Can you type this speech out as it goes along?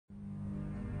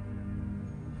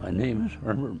My name is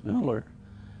Herbert Miller,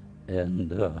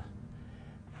 and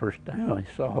first time I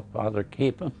saw Father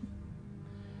Capon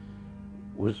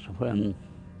was when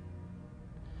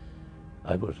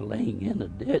I was laying in a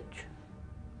ditch,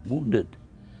 wounded.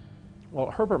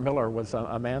 Well, Herbert Miller was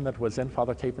a man that was in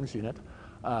Father Capon's unit,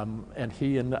 and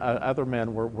he and other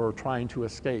men were trying to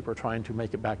escape or trying to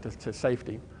make it back to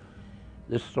safety.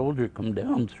 This soldier come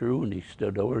down through and he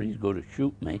stood over, he's going to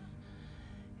shoot me.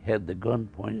 He had the gun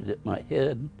pointed at my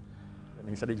head. And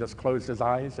he said he just closed his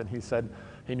eyes, and he said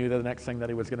he knew that the next thing that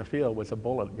he was going to feel was a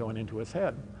bullet going into his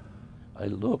head. I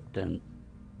looked and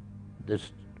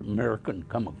this American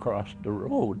come across the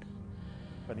road.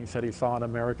 And he said he saw an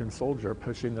American soldier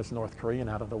pushing this North Korean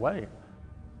out of the way.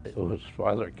 It was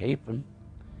Father Capon.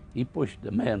 He pushed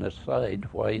the man aside.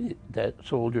 Why that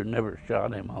soldier never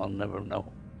shot him, I'll never know.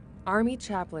 Army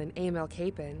Chaplain Emil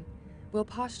Capon will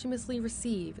posthumously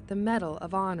receive the Medal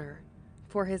of Honor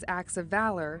for his acts of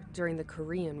valor during the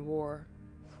Korean War.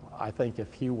 I think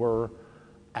if he were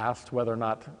asked whether or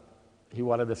not he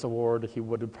wanted this award, he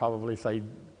would probably say,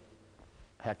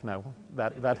 heck no,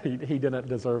 that he didn't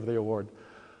deserve the award.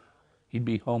 He'd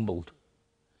be humbled.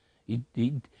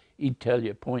 He'd tell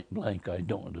you point blank, I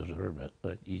don't deserve it.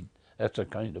 But that's the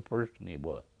kind of person he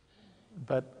was.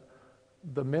 But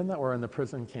the men that were in the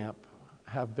prison camp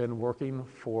have been working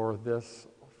for this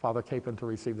Father Capon to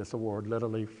receive this award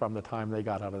literally from the time they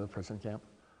got out of the prison camp.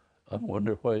 I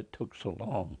wonder why it took so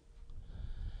long.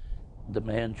 The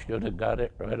man should have got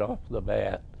it right off the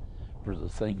bat for the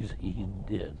things he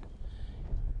did.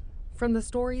 From the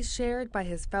stories shared by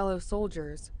his fellow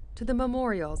soldiers to the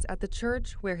memorials at the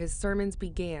church where his sermons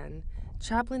began,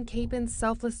 Chaplain Capon's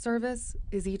selfless service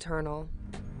is eternal.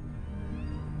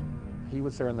 He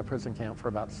was there in the prison camp for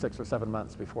about 6 or 7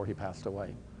 months before he passed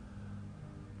away.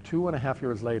 2.5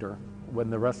 years later, when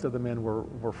the rest of the men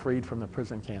were freed from the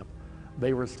prison camp,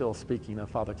 they were still speaking of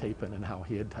Father Capon and how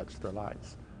he had touched their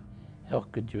lives. How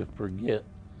could you forget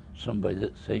somebody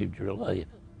that saved your life?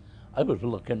 I was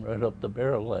looking right up the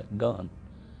barrel of that gun.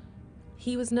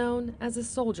 He was known as a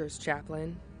soldier's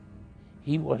chaplain.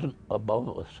 He wasn't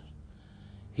above us.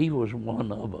 He was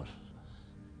one of us.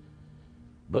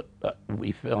 But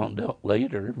we found out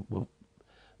later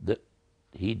that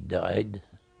he died,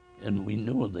 and we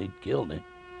knew they'd killed him.